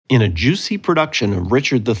In a juicy production of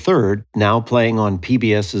Richard III, now playing on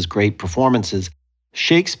PBS's Great Performances,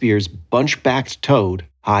 Shakespeare's bunch-backed toad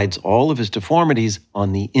hides all of his deformities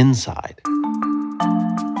on the inside.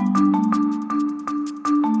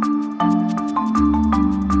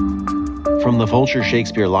 From the Folger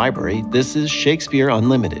Shakespeare Library, this is Shakespeare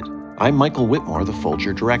Unlimited. I'm Michael Whitmore, the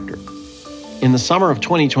Folger director. In the summer of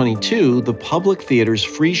 2022, the Public Theater's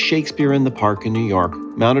Free Shakespeare in the Park in New York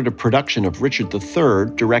mounted a production of Richard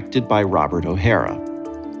III directed by Robert O'Hara.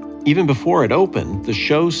 Even before it opened, the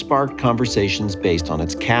show sparked conversations based on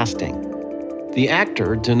its casting. The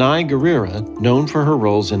actor, Danai Gurira, known for her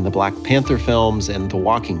roles in the Black Panther films and The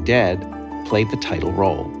Walking Dead, played the title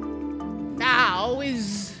role. Now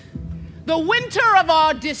is the winter of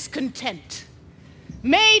our discontent,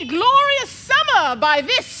 made glorious summer by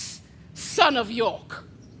this son of York,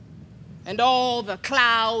 and all the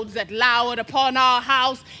clouds that lowered upon our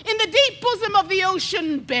house in the deep bosom of the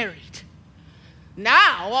ocean buried.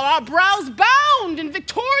 Now are our brows bound in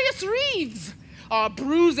victorious wreaths, our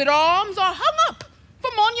bruised arms are hung up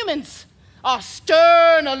for monuments, our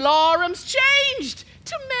stern alarums changed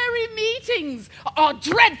to merry meetings, our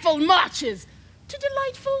dreadful marches to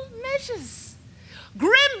delightful measures.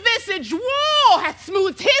 Grim-visaged war hath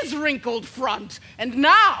smoothed his wrinkled front, and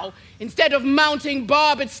now, instead of mounting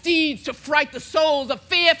barbed steeds to fright the souls of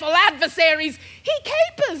fearful adversaries, he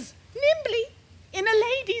capers nimbly in a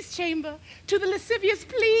lady's chamber to the lascivious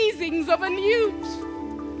pleasings of a newt.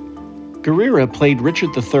 Gurira played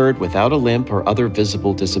Richard III without a limp or other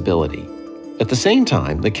visible disability. At the same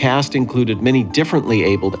time, the cast included many differently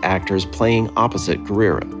abled actors playing opposite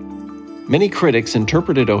Gurira. Many critics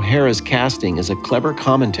interpreted O'Hara's casting as a clever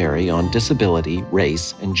commentary on disability,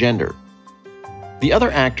 race, and gender. The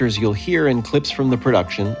other actors you'll hear in clips from the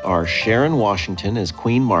production are Sharon Washington as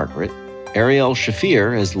Queen Margaret, Ariel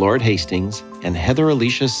Shafir as Lord Hastings, and Heather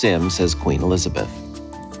Alicia Sims as Queen Elizabeth.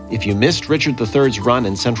 If you missed Richard III's run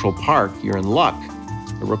in Central Park, you're in luck.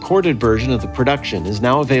 A recorded version of the production is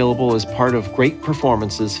now available as part of Great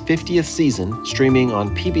Performances' 50th season, streaming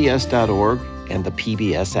on pbs.org and the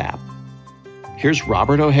PBS app. Here's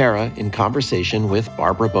Robert O'Hara in conversation with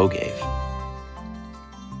Barbara Bogaev.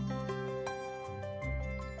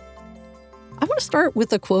 I want to start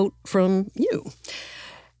with a quote from you.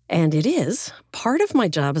 And it is, part of my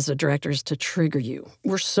job as a director is to trigger you.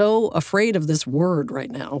 We're so afraid of this word right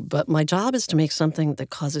now, but my job is to make something that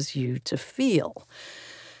causes you to feel.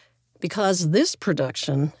 Because this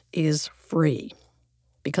production is free.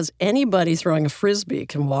 Because anybody throwing a Frisbee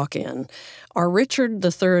can walk in, our Richard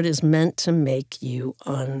III is meant to make you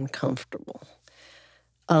uncomfortable.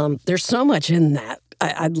 There's so much in that.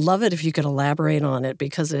 I'd love it if you could elaborate on it,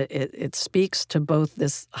 because it speaks to both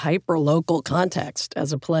this hyper-local context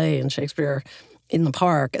as a play in Shakespeare in the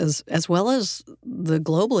Park, as well as the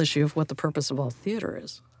global issue of what the purpose of all theater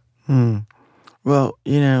is. Well,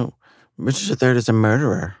 Richard III is a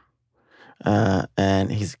murderer,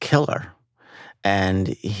 and he's a killer. And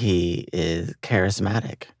he is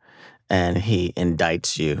charismatic, and he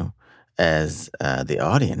indicts you as the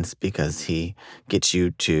audience because he gets you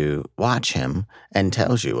to watch him and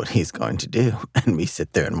tells you what he's going to do, and we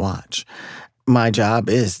sit there and watch. My job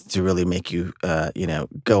is to really make you,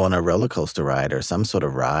 go on a roller coaster ride or some sort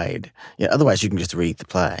of ride. Otherwise, you can just read the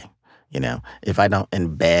play. If I don't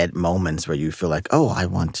embed moments where you feel like, oh, I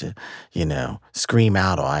want to, scream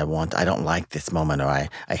out, or I don't like this moment, or I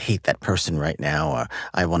hate that person right now, or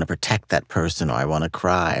I want to protect that person, or I want to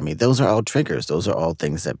cry. I mean, those are all triggers. Those are all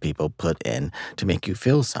things that people put in to make you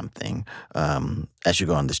feel something as you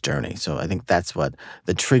go on this journey. So I think that's what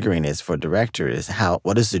the triggering is for a director, is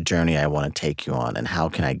what is the journey I want to take you on, and how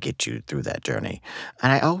can I get you through that journey?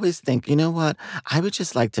 And I always think, you know what? I would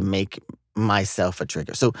just like to make myself a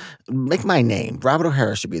trigger. So make my name. Robert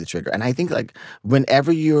O'Hara should be the trigger. And I think whenever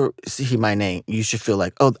you see my name, you should feel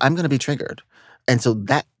like, oh, I'm going to be triggered. And so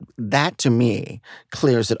that to me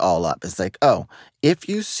clears it all up. It's like, oh, if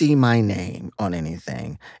you see my name on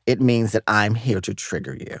anything, it means that I'm here to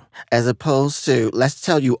trigger you. As opposed to, let's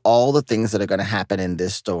tell you all the things that are going to happen in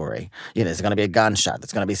this story. There's going to be a gunshot.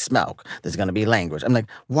 There's going to be smoke. There's going to be language. I'm like,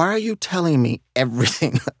 why are you telling me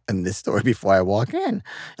everything in this story before I walk in?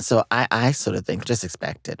 So I sort of think, just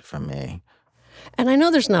expect it from me. And I know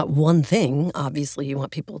there's not one thing, obviously, you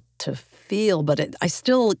want people to feel, but I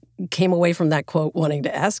still came away from that quote wanting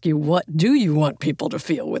to ask you, what do you want people to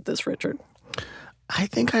feel with this, Richard? I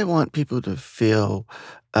think I want people to feel,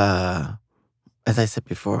 as I said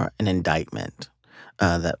before, an indictment.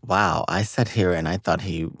 That, wow, I sat here and I thought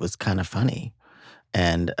he was kind of funny.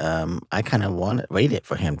 And I kind of waited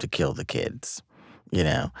for him to kill the kids. you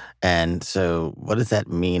know? And so what does that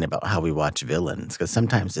mean about how we watch villains? Because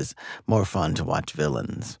sometimes it's more fun to watch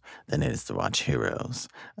villains than it is to watch heroes.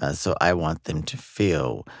 So I want them to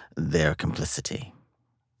feel their complicity.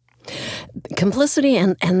 Complicity,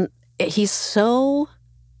 and he's so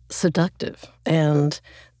seductive. And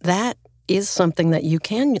that is something that you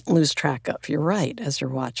can lose track of. You're right, as you're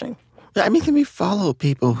watching. Yeah, I mean, can we follow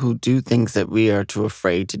people who do things that we are too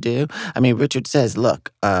afraid to do? I mean, Richard says,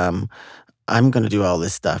 look, I'm going to do all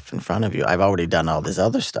this stuff in front of you. I've already done all this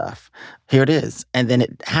other stuff. Here it is. And then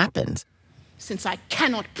it happens. Since I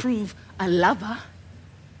cannot prove a lover,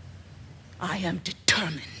 I am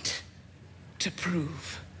determined to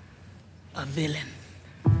prove a villain.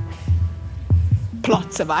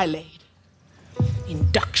 Plots have I laid,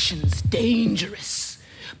 inductions dangerous,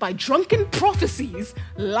 by drunken prophecies,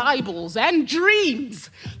 libels, and dreams,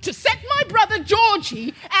 to set my brother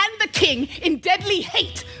Georgie and the king in deadly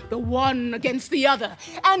hate, the one against the other.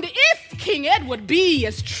 And if King Edward be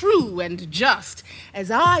as true and just as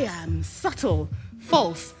I am subtle,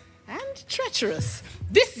 false, and treacherous,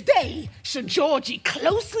 this day should Georgie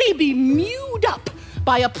closely be mewed up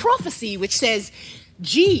by a prophecy which says,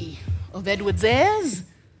 G of Edward's heirs,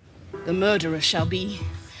 the murderer shall be.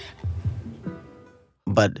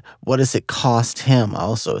 But what does it cost him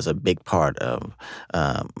also is a big part of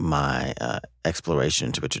my exploration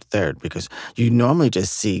into Richard III, because you normally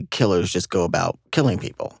just see killers just go about killing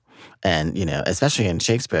people. And, you know, especially in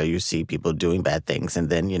Shakespeare, you see people doing bad things and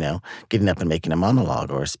then, you know, getting up and making a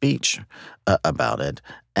monologue or a speech about it.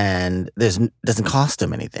 And doesn't cost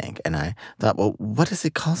them anything. And I thought, well, what does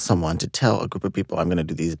it cost someone to tell a group of people I'm going to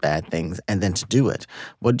do these bad things and then to do it?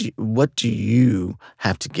 What do you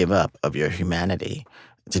have to give up of your humanity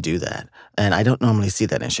to do that? And I don't normally see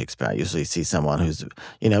that in Shakespeare. I usually see someone who's,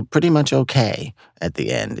 you know, pretty much okay at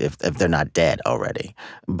the end if they're not dead already.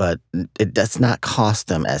 But it does not cost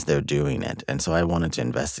them as they're doing it. And so I wanted to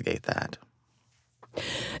investigate that.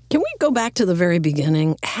 Can we go back to the very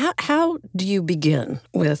beginning? How do you begin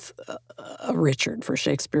with a Richard for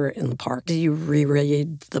Shakespeare in the Park? Do you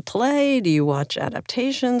reread the play? Do you watch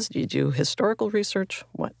adaptations? Do you do historical research?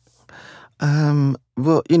 What?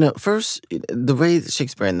 Well, you know, first, the way that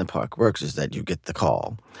Shakespeare in the Park works is that you get the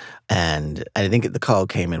call. And I think the call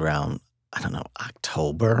came around, I don't know,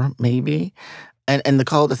 October, maybe. And the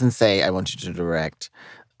call doesn't say, I want you to direct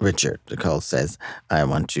Richard. The call says, I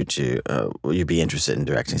want you to, will you be interested in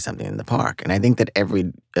directing something in the park? And I think that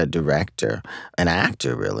every director, an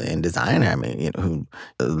actor really, and designer, I mean, you know, who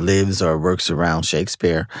lives or works around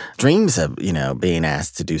Shakespeare, dreams of, you know, being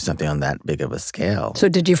asked to do something on that big of a scale. So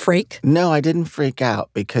did you freak? No, I didn't freak out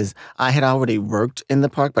because I had already worked in the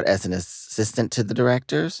park, but as an assistant to the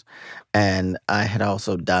directors. And I had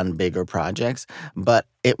also done bigger projects, but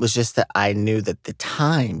it was just that I knew that the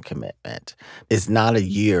time commitment is not a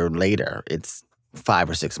year later. It's 5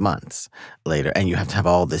 or 6 months later, and you have to have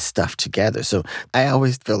all this stuff together. So I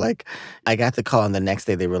always feel like I got the call, and the next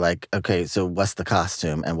day they were like, okay, so what's the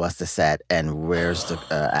costume, and what's the set, and where's the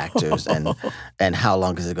actors, and how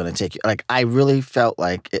long is it going to take you? Like, I really felt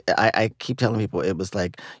like, I keep telling people it was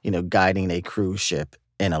like, you know, guiding a cruise ship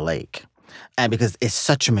in a lake. And because it's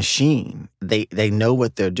such a machine, they know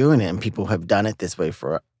what they're doing, and people have done it this way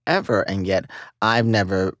forever, and yet I've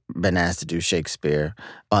never been asked to do Shakespeare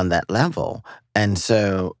on that level. And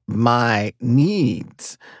so my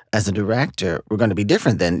needs as a director were going to be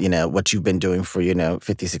different than, you know, what you've been doing for, you know,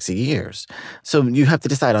 50, 60 years. So you have to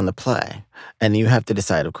decide on the play, and you have to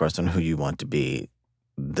decide, of course, on who you want to be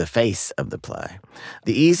the face of the play.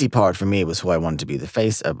 The easy part for me was who I wanted to be the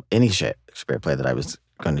face of any Shakespeare play that I was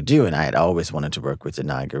going to do. And I had always wanted to work with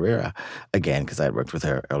Danai Gurira again, because I had worked with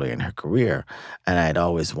her earlier in her career, and I had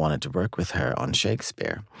always wanted to work with her on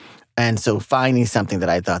Shakespeare. And so finding something that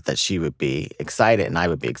I thought that she would be excited and I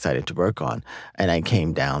would be excited to work on, and I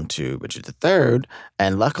came down to Richard III,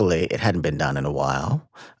 and luckily it hadn't been done in a while,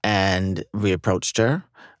 and we approached her,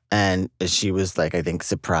 and she was, like, I think,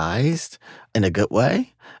 surprised in a good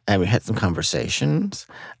way. And we had some conversations.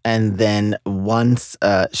 And then once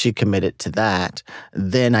she committed to that,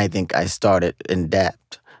 then I think I started in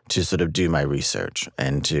depth to sort of do my research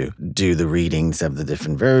and to do the readings of the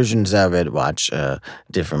different versions of it, watch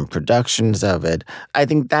different productions of it. I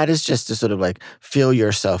think that is just to sort of like fill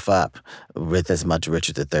yourself up with as much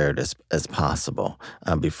Richard III as possible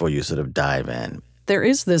before you sort of dive in. There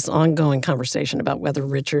is this ongoing conversation about whether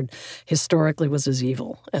Richard historically was as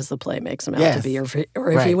evil as the play makes him out to be,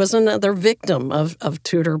 or if he was another victim of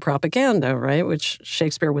Tudor propaganda, right, which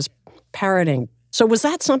Shakespeare was parroting So was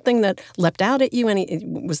that something that leapt out at you?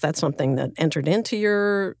 Was that something that entered into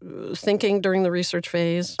your thinking during the research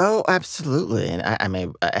phase? Oh, absolutely. And I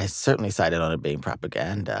mean, I certainly cited on it being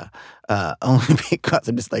propaganda, only because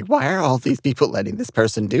I'm just like, why are all these people letting this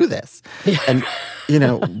person do this? Yeah. And,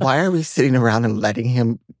 why are we sitting around and letting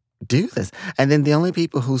him do this? And then the only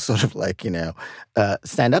people who sort of like,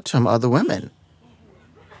 stand up to him are the women.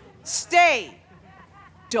 Stay,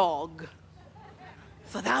 dog,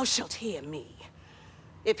 for thou shalt hear me.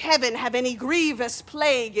 If heaven have any grievous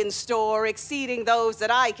plague in store exceeding those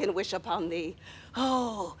that I can wish upon thee,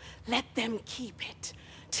 oh, let them keep it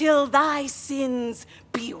till thy sins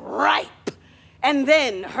be ripe, and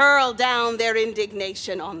then hurl down their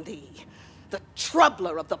indignation on thee, the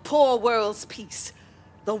troubler of the poor world's peace,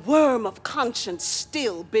 the worm of conscience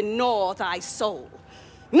still begnaw thy soul.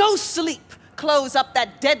 No sleep close up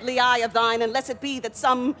that deadly eye of thine, unless it be that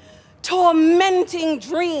some tormenting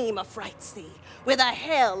dream affrights thee with a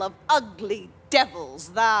hell of ugly devils,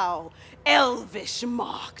 thou elvish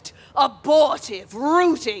marked, abortive,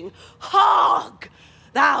 rooting hog,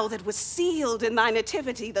 thou that was sealed in thy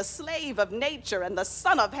nativity, the slave of nature and the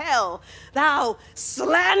son of hell, thou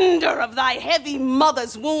slander of thy heavy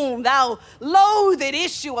mother's womb, thou loathed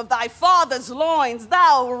issue of thy father's loins,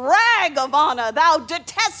 thou rag of honor, thou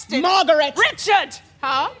detested Margaret! Richard!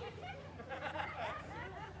 Huh?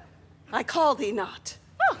 I call thee not.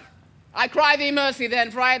 I cry thee mercy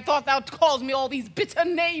then, for I had thought thou called me all these bitter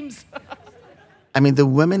names. I mean, the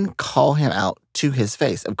women call him out to his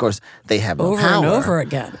face. Of course, they have no Over power. and over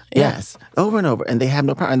again. Yeah. Yes, over and over. And they have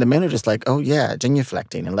no power. And the men are just like, oh, yeah,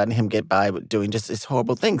 genuflecting and letting him get by with doing just these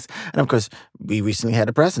horrible things. And of course, we recently had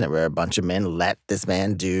a precedent where a bunch of men let this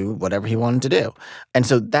man do whatever he wanted to do. And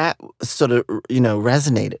so that sort of,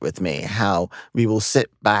 resonated with me, how we will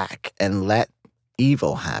sit back and let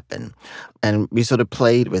evil happen. And we sort of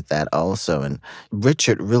played with that also. And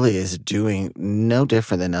Richard really is doing no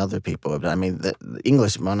different than other people have done. I mean, the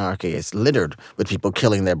English monarchy is littered with people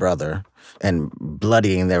killing their brother and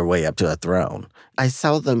bloodying their way up to a throne. I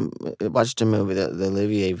watched a movie, the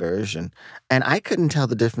Olivier version, and I couldn't tell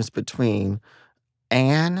the difference between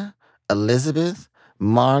Anne, Elizabeth,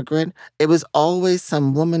 Margaret. It was always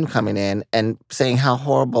some woman coming in and saying how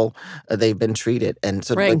horrible they've been treated, and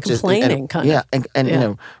sort Right, of like complaining, kind of.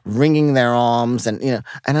 and wringing their arms, and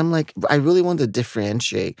and I'm like, I really wanted to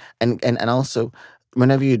differentiate, and also,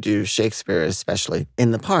 whenever you do Shakespeare, especially in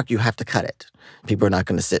the park, you have to cut it. People are not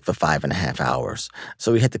going to sit for 5.5 hours.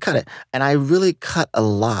 So we had to cut it. And I really cut a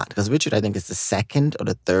lot, because Richard, I think, is the second or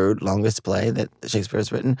the third longest play that Shakespeare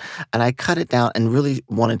has written. And I cut it down and really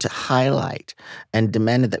wanted to highlight and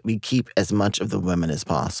demanded that we keep as much of the women as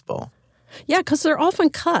possible. Yeah, because they're often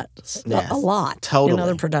cut Yes, a lot totally. in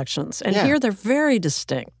other productions. And Yeah. here they're very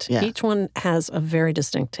distinct. Yeah. Each one has a very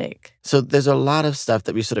distinct take. So there's a lot of stuff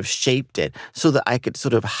that we sort of shaped it so that I could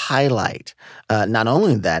sort of highlight not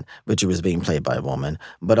only that Richard was being played by a woman,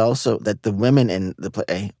 but also that the women in the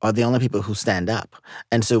play are the only people who stand up.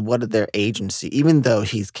 And so what is their agency? Even though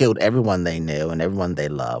he's killed everyone they knew and everyone they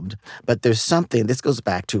loved, but there's something, this goes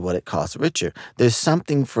back to what it cost Richard, there's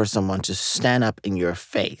something for someone to stand up in your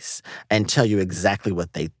face and tell you exactly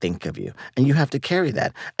what they think of you. And you have to carry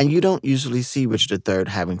that. And you don't usually see Richard III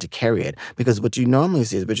having to carry it, because what you normally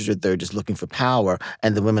see is Richard III just looking for power,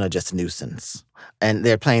 and the women are just a nuisance. And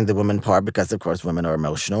they're playing the woman part because, of course, women are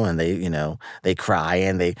emotional, and they cry,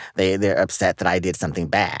 and they're upset that I did something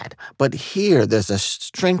bad. But here, there's a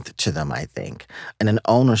strength to them, I think, and an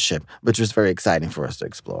ownership, which was very exciting for us to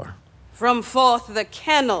explore. From forth the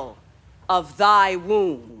kennel of thy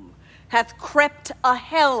womb hath crept a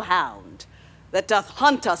hellhound that doth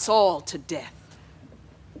hunt us all to death.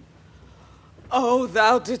 Oh,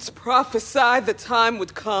 thou didst prophesy the time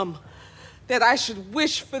would come that I should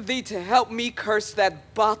wish for thee to help me curse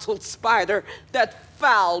that bottled spider, that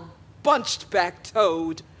foul, bunched-back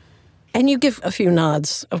toad. And you give a few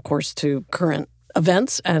nods, of course, to current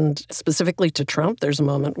events, and specifically to Trump. There's a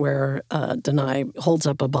moment where Denai holds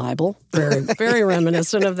up a Bible, very, very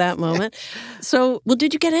reminiscent of that moment. So, well,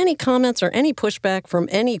 did you get any comments or any pushback from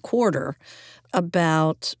any quarter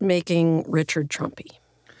about making Richard Trumpy?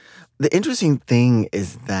 The interesting thing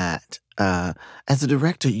is that as a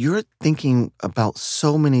director, you're thinking about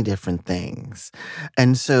so many different things.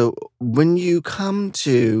 And so when you come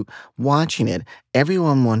to watching it,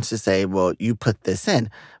 everyone wants to say, well, you put this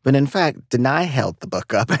in. But in fact, Denai held the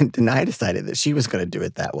book up, and Denai decided that she was going to do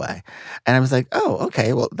it that way. And I was like, oh,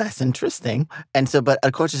 okay, well, that's interesting. And so, but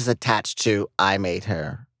of course, it's attached to I made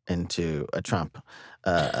her into a Trump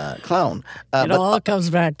clone. It But all comes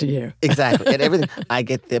back to you. exactly. And everything. I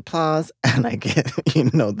get the applause and I get,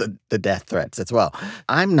 the death threats as well.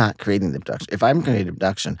 I'm not creating the abduction. If I'm creating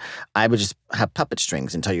abduction, I would just have puppet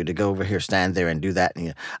strings and tell you to go over here, stand there, and do that.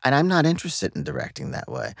 And I'm not interested in directing that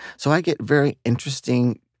way. So I get very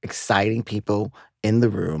interesting, exciting people in the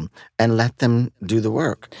room and let them do the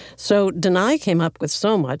work. So Denai came up with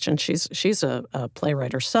so much, and she's a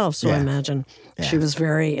playwright herself, so I Yeah. imagine she Yeah. was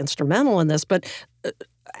very instrumental in this. But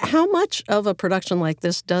how much of a production like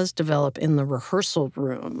this does develop in the rehearsal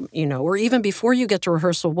room, or even before you get to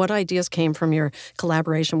rehearsal, what ideas came from your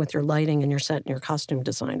collaboration with your lighting and your set and your costume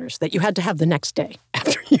designers that you had to have the next day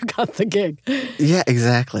after you got the gig? Yeah,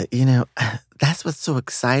 exactly. That's what's so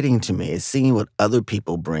exciting to me is seeing what other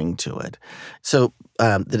people bring to it. So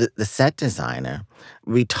the set designer,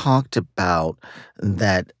 we talked about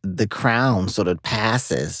that the crown sort of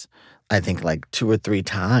passes, I think, like 2 or 3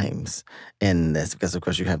 times in this, because of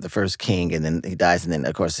course you have the first king and then he dies, and then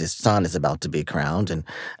of course his son is about to be crowned,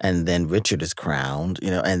 and then Richard is crowned,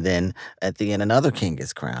 and then at the end another king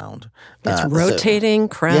is crowned. It's So- rotating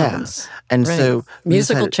crowns. And Right. so we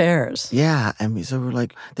Musical decided- chairs. Yeah, so we're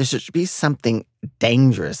like, there should be something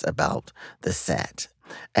dangerous about the set.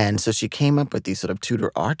 And so she came up with these sort of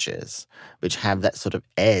Tudor arches, which have that sort of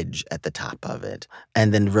edge at the top of it,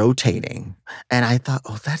 and then rotating. And I thought,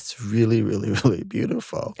 oh, that's really, really, really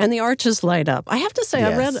beautiful. And the arches light up. I have to say,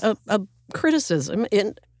 I read Yes. a criticism,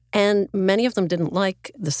 and many of them didn't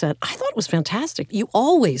like the set. I thought it was fantastic. You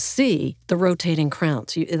always see the rotating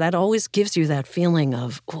crowns. That always gives you that feeling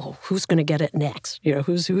of, oh, who's going to get it next?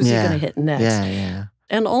 Who's he going to hit next? Yeah.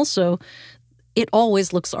 And also, it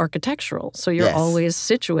always looks architectural. So you're Yes. always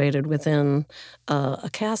situated within a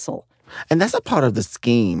castle. And that's a part of the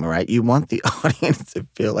scheme, right? You want the audience to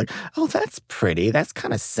feel like, oh, that's pretty. That's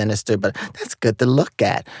kind of sinister, but that's good to look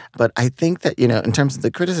at. But I think that, in terms of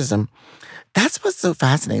the criticism, that's what's so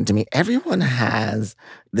fascinating to me. Everyone has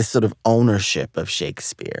this sort of ownership of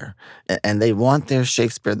Shakespeare, and they want their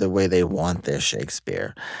Shakespeare the way they want their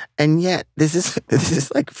Shakespeare. And yet, this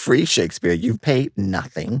is like free Shakespeare. You've paid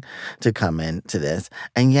nothing to come into this,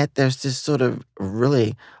 and yet there's this sort of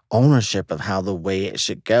really ownership of how the way it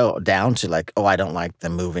should go, down to like, oh, I don't like the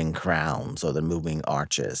moving crowns or the moving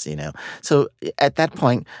arches, So at that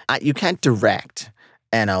point, you can't direct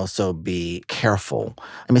and also be careful.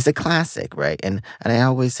 I mean, it's a classic, right? And I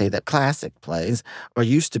always say that classic plays are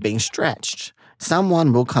used to being stretched.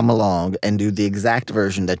 Someone will come along and do the exact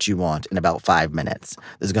version that you want in about 5 minutes.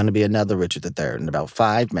 There's going to be another Richard III in about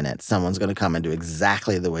 5 minutes. Someone's going to come and do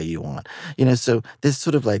exactly the way you want. So this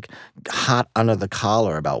sort of like hot under the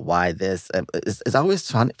collar about why this is always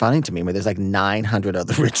funny to me, where there's like 900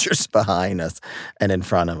 other Richards behind us and in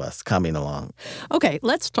front of us coming along. Okay,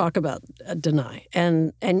 let's talk about Denai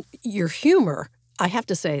and your humor. I have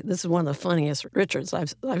to say, this is one of the funniest Richards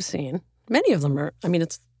I've seen. Many of them are. I mean,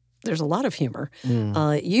 there's a lot of humor.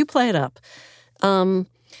 You play it up.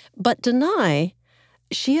 But Denai,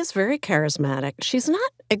 she is very charismatic. She's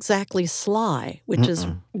not exactly sly, which is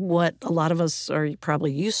what a lot of us are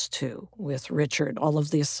probably used to with Richard, all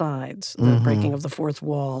of the asides, the breaking of the fourth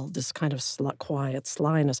wall, this kind of quiet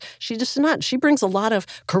slyness. She just not. She brings a lot of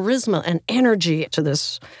charisma and energy to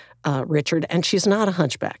this Richard, and she's not a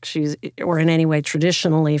hunchback. Or in any way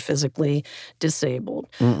traditionally physically disabled.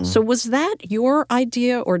 So was that your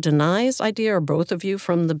idea or Denai's idea, or both of you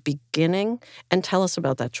from the beginning? And tell us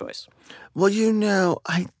about that choice. Well,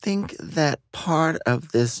 I think that part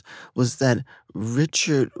of this was that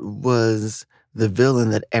Richard was the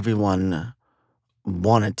villain that everyone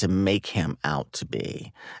wanted to make him out to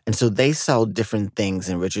be. And so they saw different things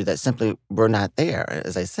in Richard that simply were not there.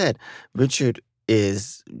 As I said, Richard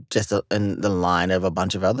is just in the line of a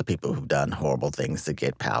bunch of other people who've done horrible things to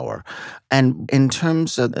get power. And in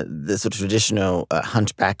terms of the sort of traditional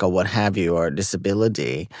hunchback or what have you, or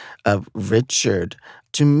disability of Richard,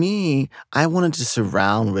 to me, I wanted to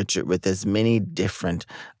surround Richard with as many different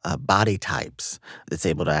body types,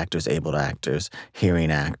 disabled actors, able actors,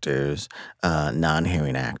 hearing actors,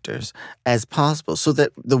 non-hearing actors, as possible, so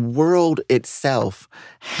that the world itself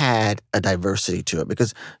had a diversity to it.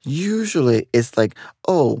 Because usually it's like,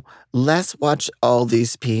 oh, let's watch all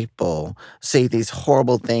these people say these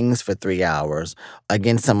horrible things for 3 hours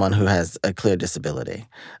against someone who has a clear disability,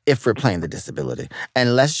 if we're playing the disability.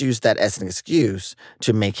 And let's use that as an excuse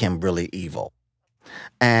to make him really evil.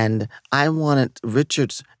 And I wanted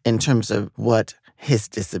Richard's, in terms of what his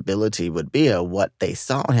disability would be or what they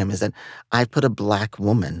saw in him, is that I put a Black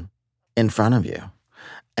woman in front of you.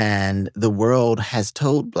 And the world has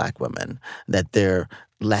told Black women that they're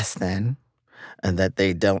less than, and that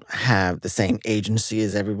they don't have the same agency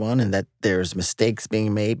as everyone, and that there's mistakes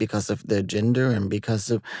being made because of their gender and because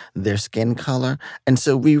of their skin color. And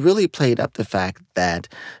so we really played up the fact that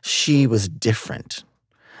she was different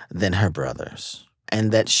than her brothers,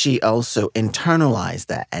 and that she also internalized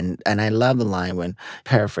that. And I love the line when,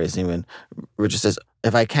 paraphrasing, when Richard says,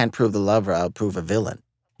 "If I can't prove the lover, I'll prove a villain."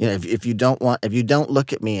 You know, if you don't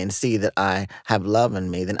look at me and see that I have love in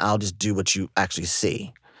me, then I'll just do what you actually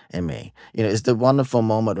see in me. You know, it's the wonderful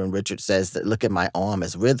moment when Richard says that, "Look at my arm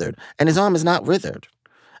is withered," and his arm is not withered,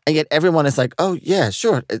 and yet everyone is like, "Oh yeah,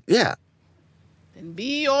 sure, yeah." Then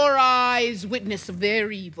be your eyes witness of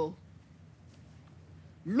their evil.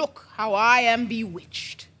 Look how I am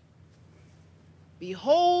bewitched.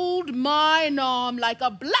 Behold mine arm like a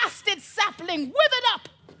blasted sapling withered up.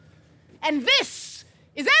 And this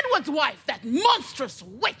is Edward's wife, that monstrous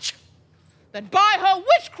witch, that by her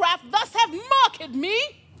witchcraft thus have marked me.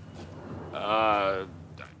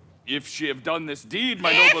 If she have done this deed,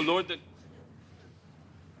 my noble lord, then...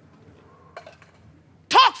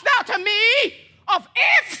 Talk'st thou to me of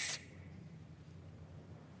ifs?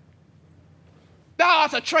 Thou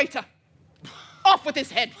art a traitor. Off with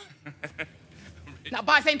his head. Now,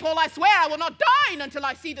 by St. Paul, I swear I will not dine until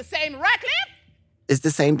I see the same Ratcliffe. It's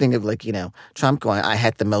the same thing of, like, you know, Trump going, "I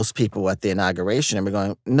had the most people at the inauguration," and we're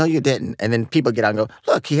going, "No, you didn't." And then people get on and go,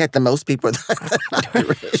 "Look, he had the most people at the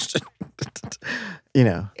inauguration." You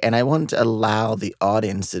know, and I want to allow the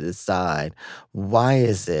audience to decide, why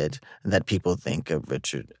is it that people think of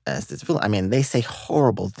Richard as this villain? I mean, they say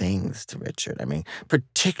horrible things to Richard. I mean,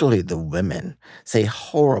 particularly the women say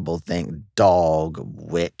horrible things, dog,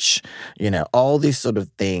 witch, you know, all these sort of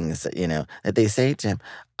things, you know, that they say to him.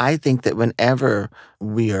 I think that whenever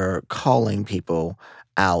we are calling people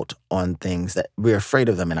out on things, that we're afraid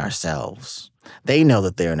of them in ourselves. They know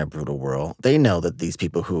that they're in a brutal world. They know that these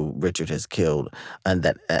people who Richard has killed and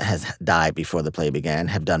that has died before the play began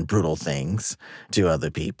have done brutal things to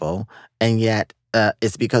other people. And yet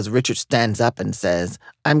it's because Richard stands up and says,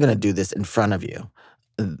 "I'm going to do this in front of you,"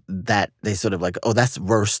 that they sort of like, "Oh, that's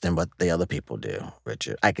worse than what the other people do,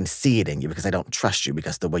 Richard. I can see it in you because I don't trust you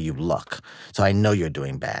because of the way you look. So I know you're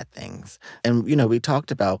doing bad things." And, you know, we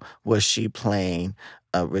talked about, was she playing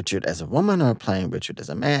Richard as a woman or playing Richard as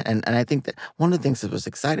a man? And I think that one of the things that was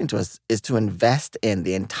exciting to us is to invest in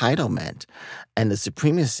the entitlement and the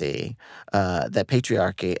supremacy that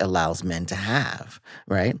patriarchy allows men to have,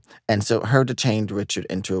 right? And so her to change Richard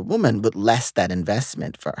into a woman would less that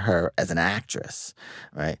investment for her as an actress,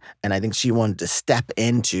 right? And I think she wanted to step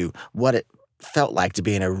into what it felt like to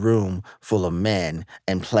be in a room full of men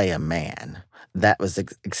and play a man. That was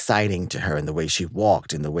exciting to her in the way she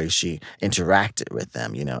walked, in the way she interacted with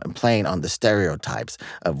them, you know, and playing on the stereotypes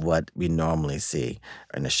of what we normally see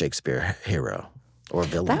in a Shakespeare hero or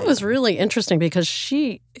villain. That was really interesting because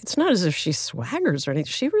it's not as if she swaggers or anything.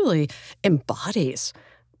 She really embodies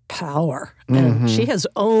power. And she has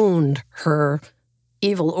owned her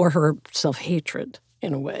evil or her self-hatred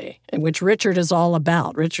in a way, in which Richard is all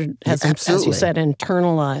about. Richard has, as you said,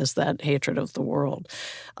 internalized that hatred of the world.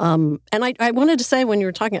 And I wanted to say, when you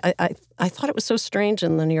were talking, I thought it was so strange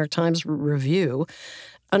in the New York Times review,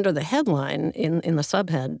 under the headline, in the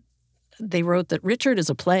subhead, they wrote that Richard is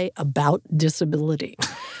a play about disability.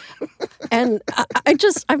 And I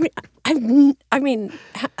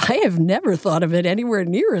have never thought of it anywhere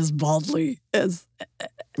near as baldly as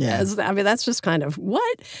that's just kind of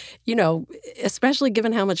what, you know, especially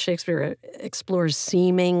given how much Shakespeare explores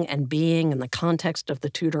seeming and being in the context of the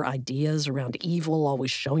Tudor ideas around evil always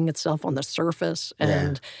showing itself on the surface.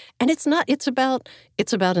 And it's about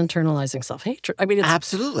internalizing self-hatred. I mean, it's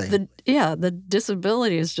absolutely. The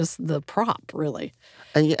disability is just the prop, really.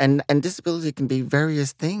 And disability can be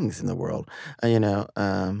various things in the world, you know.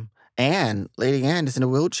 Lady Anne is in a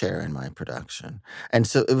wheelchair in my production. And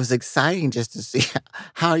so it was exciting just to see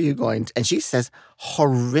how you're going to, and she says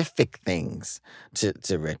horrific things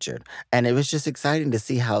to Richard. And it was just exciting to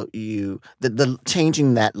see how the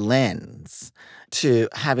changing that lens to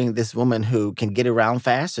having this woman who can get around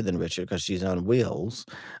faster than Richard because she's on wheels,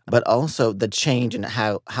 but also the change in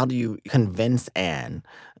how do you convince Anne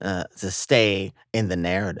to stay in the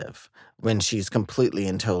narrative when she's completely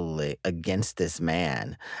and totally against this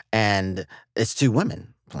man, and it's two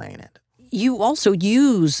women playing it. You also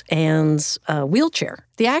use Anne's wheelchair.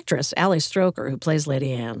 The actress, Ali Stroker, who plays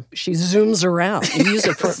Lady Anne, she zooms around. You use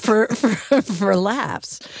it for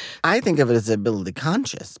laughs. I think of it as ability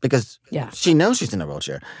conscious because she knows she's in a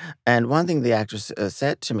wheelchair. And one thing the actress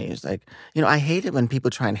said to me is like, you know, I hate it when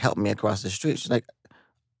people try and help me across the street. She's like,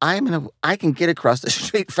 I can get across the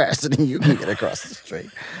street faster than you can get across the street.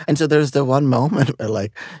 And so there's the one moment where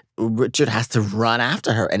like Richard has to run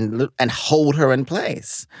after her and hold her in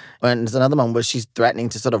place. And there's another moment where she's threatening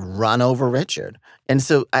to sort of run over Richard. And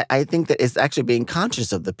so I think that it's actually being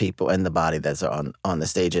conscious of the people in the body that's on the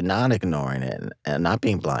stage and not ignoring it and not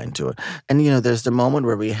being blind to it. And, there's the moment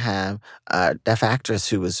where we have a deaf actress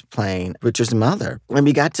who was playing Richard's mother. And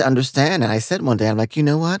we got to understand, and I said one day, I'm like, you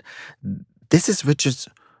know what? This is Richard's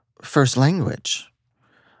first language.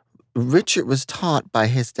 Richard was taught by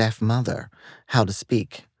his deaf mother how to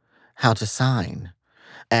speak, how to sign.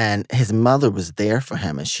 And his mother was there for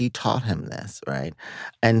him, and she taught him this, right?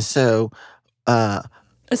 And so...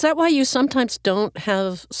 is that why you sometimes don't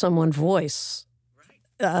have someone voice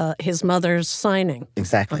his mother's signing?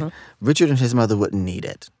 Exactly. Richard and his mother wouldn't need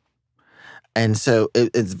it. And so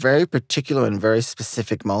it's very particular and very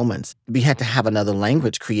specific moments. We had to have another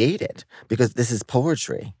language created because this is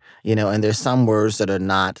poetry, and there's some words that are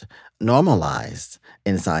not normalized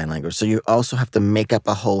in sign language. So you also have to make up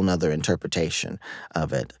a whole nother interpretation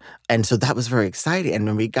of it. And so that was very exciting. And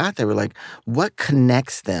when we got there, we're like, what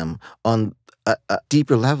connects them on a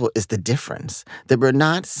deeper level is the difference. That we're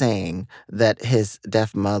not saying that his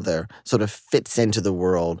deaf mother sort of fits into the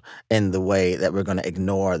world in the way that we're going to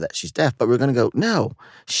ignore that she's deaf, but we're going to go, no,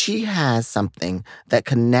 she has something that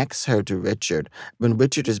connects her to Richard. When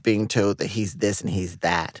Richard is being told that he's this and he's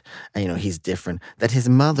that, and he's different, that his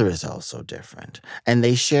mother is also different. And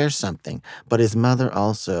they share something, but his mother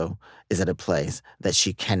also is at a place that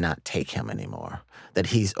she cannot take him anymore, that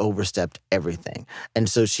he's overstepped everything. And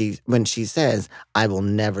so when she says, I will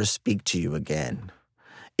never speak to you again,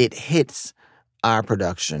 it hits our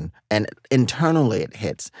production, and internally it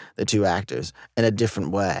hits the two actors in a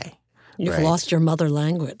different way. You've right? lost your mother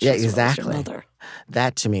language. Yeah, as well as exactly. your mother.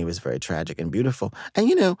 That to me was very tragic and beautiful.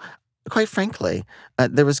 And, quite frankly,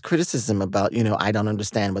 there was criticism about, I don't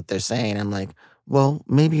understand what they're saying. I'm like, well,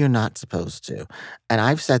 maybe you're not supposed to. And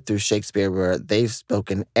I've sat through Shakespeare where they've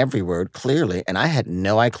spoken every word clearly, and I had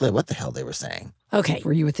no idea what the hell they were saying. Okay.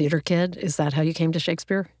 Were you a theater kid? Is that how you came to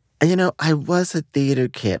Shakespeare? I was a theater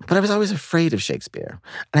kid, but I was always afraid of Shakespeare.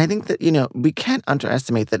 And I think that, we can't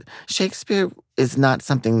underestimate that Shakespeare is not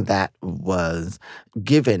something that was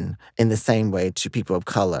given in the same way to people of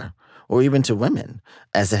color or even to women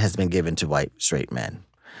as it has been given to white straight men.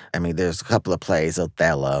 I mean, there's a couple of plays,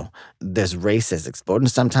 Othello. There's races explored,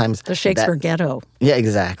 and sometimes the Shakespeare ghetto. Yeah,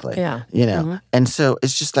 exactly. Yeah, And so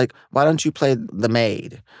it's just like, why don't you play the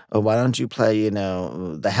maid, or why don't you play,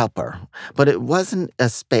 the helper? But it wasn't a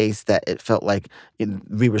space that it felt like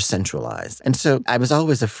we were centralized, and so I was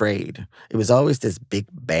always afraid. It was always this big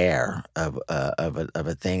bear of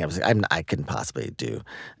a thing. I was like, I couldn't possibly do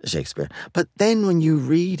Shakespeare. But then when you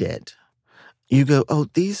read it, you go, oh,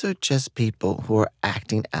 these are just people who are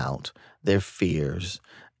acting out their fears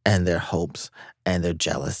and their hopes and their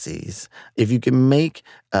jealousies. If you can make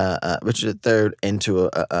Richard III into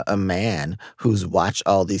a man who's watched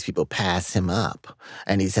all these people pass him up,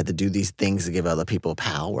 and he's had to do these things to give other people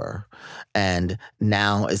power, and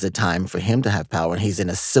now is the time for him to have power, and he's in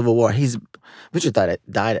a civil war. Richard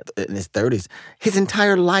died in his 30s. His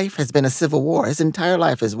entire life has been a civil war. His entire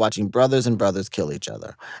life is watching brothers and brothers kill each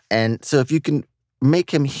other. And so if you can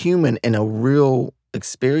make him human in a real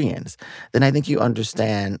experience, then I think you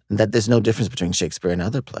understand that there's no difference between Shakespeare and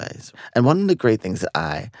other plays. And one of the great things that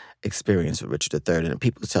I experienced with Richard III, and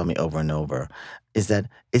people tell me over and over, is that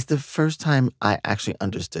it's the first time I actually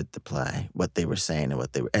understood the play, what they were saying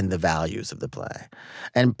and the values of the play.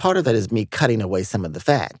 And part of that is me cutting away some of the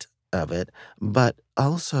fat of it, but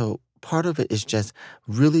also part of it is just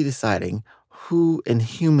really deciding who in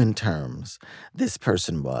human terms this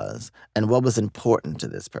person was and what was important to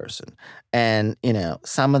this person. And,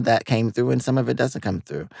 some of that came through and some of it doesn't come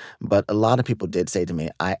through. But a lot of people did say to me,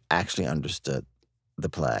 I actually understood the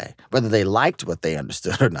play. Whether they liked what they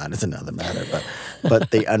understood or not is another matter,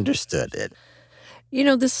 but they understood it.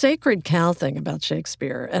 The sacred cow thing about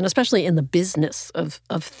Shakespeare, and especially in the business of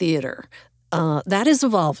theater, that is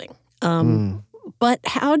evolving. But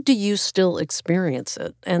how do you still experience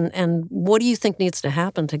it? And what do you think needs to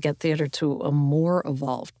happen to get theater to a more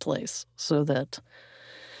evolved place so that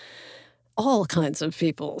all kinds of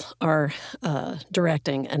people are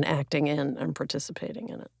directing and acting in and participating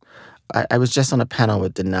in it? I was just on a panel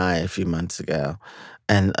with Denai a few months ago,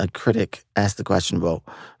 and a critic asked the question, well,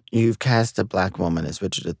 you've cast a Black woman as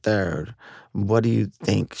Richard III. What do you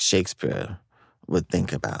think Shakespeare would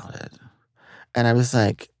think about it? And I was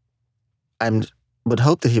like, would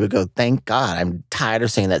hope that he would go, thank God, I'm tired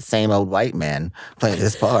of seeing that same old white man playing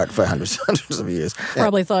this part for hundreds of years.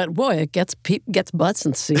 Probably thought, boy, it gets butts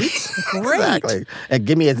and seats. Great. Exactly. And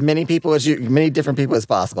give me as many different people as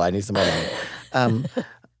possible. I need some more money.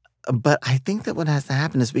 But I think that what has to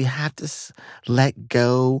happen is we have to let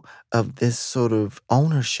go of this sort of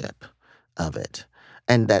ownership of it.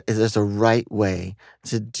 And that there's a right way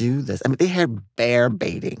to do this. I mean, they had bear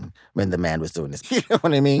baiting when the man was doing this. You know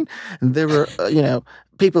what I mean? There were,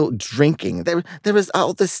 people drinking. There was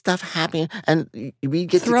all this stuff happening, and we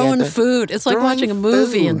get throwing together. food. It's like watching a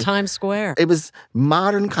movie in Times Square. It was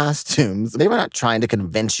modern costumes. They were not trying to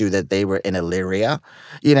convince you that they were in Illyria,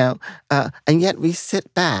 and yet we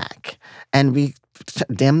sit back and we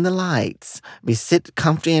dim the lights. We sit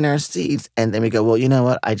comfy in our seats, and then we go, well, you know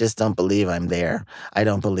what? I just don't believe I'm there. I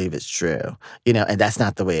don't believe it's true. And that's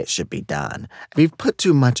not the way it should be done. We've put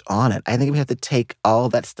too much on it. I think we have to take all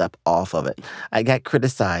that stuff off of it. I got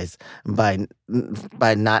criticized by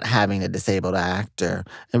not having a disabled actor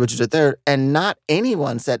in Richard III, and not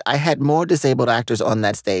anyone said I had more disabled actors on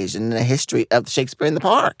that stage in the history of Shakespeare in the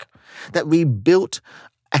Park. That we built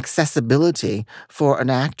accessibility for an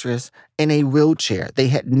actress in a wheelchair. They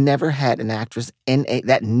had never had an actress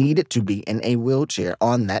that needed to be in a wheelchair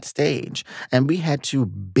on that stage. And we had to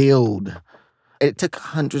build. It took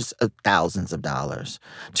hundreds of thousands of dollars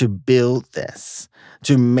to build this,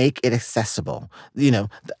 to make it accessible.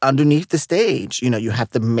 Underneath the stage, you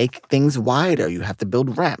have to make things wider. You have to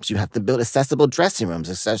build ramps. You have to build accessible dressing rooms,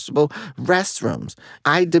 accessible restrooms.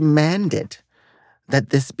 I demanded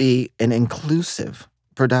that this be an inclusive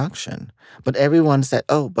production. But everyone said,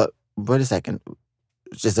 oh, but wait a second,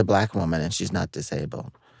 she's a Black woman and she's not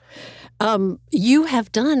disabled. You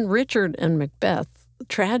have done Richard and Macbeth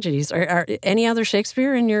tragedies. Are any other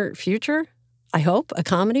Shakespeare in your future? I hope. A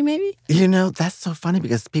comedy, maybe? That's so funny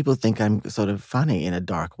because people think I'm sort of funny in a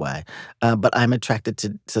dark way. But I'm attracted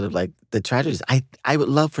to sort of like the tragedies. I would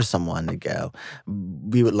love for someone to go,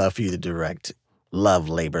 we would love for you to direct Love,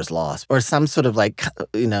 Labor's Lost, or some sort of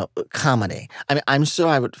comedy. I mean, I'm sure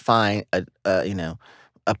I would find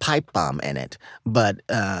a pipe bomb in it, but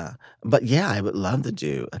yeah, I would love to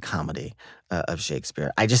do a comedy of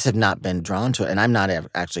Shakespeare. I just have not been drawn to it, and I'm not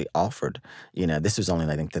actually offered. This was only,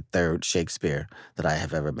 I think, the third Shakespeare that I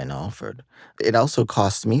have ever been offered. It also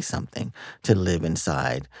costs me something to live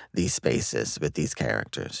inside these spaces with these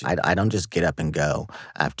characters. I don't just get up and go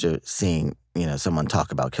after seeing someone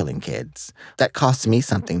talk about killing kids. That costs me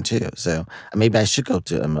something too. So maybe I should go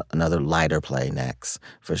to another lighter play next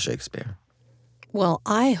for Shakespeare. Well,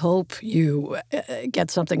 I hope you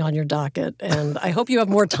get something on your docket, and I hope you have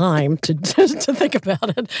more time to think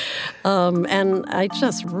about it. And I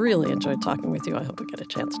just really enjoyed talking with you. I hope we get a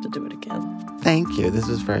chance to do it again. Thank you. This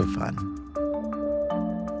was very fun.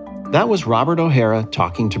 That was Robert O'Hara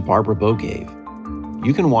talking to Barbara Bogaev.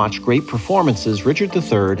 You can watch great performances Richard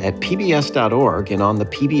III at pbs.org and on the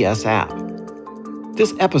PBS app.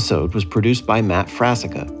 This episode was produced by Matt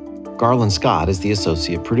Frasica. Garland Scott is the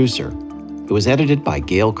associate producer. It was edited by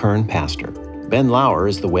Gail Kern-Pastor. Ben Lauer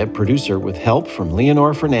is the web producer with help from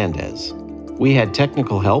Leonor Fernandez. We had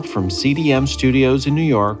technical help from CDM Studios in New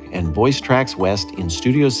York and Voice Tracks West in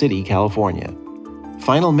Studio City, California.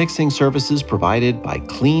 Final mixing services provided by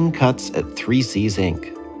Clean Cuts at 3Cs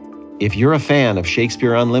Inc. If you're a fan of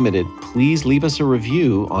Shakespeare Unlimited, please leave us a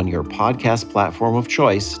review on your podcast platform of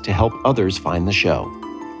choice to help others find the show.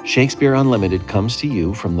 Shakespeare Unlimited comes to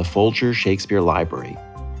you from the Folger Shakespeare Library.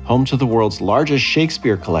 Home to the world's largest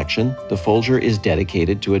Shakespeare collection, the Folger is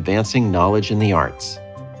dedicated to advancing knowledge in the arts.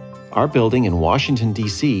 Our building in Washington,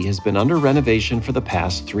 D.C. has been under renovation for the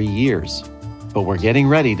past 3 years, but we're getting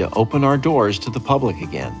ready to open our doors to the public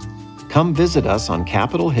again. Come visit us on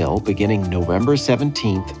Capitol Hill beginning November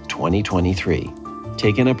 17th, 2023.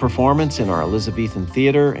 Take in a performance in our Elizabethan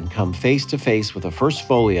Theater and come face-to-face with a first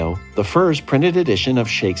folio, the first printed edition of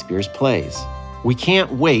Shakespeare's plays. We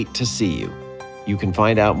can't wait to see you. You can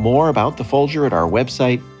find out more about the Folger at our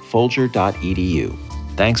website, folger.edu.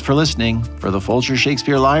 Thanks for listening. For the Folger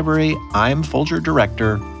Shakespeare Library, I'm Folger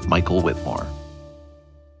Director Michael Whitmore.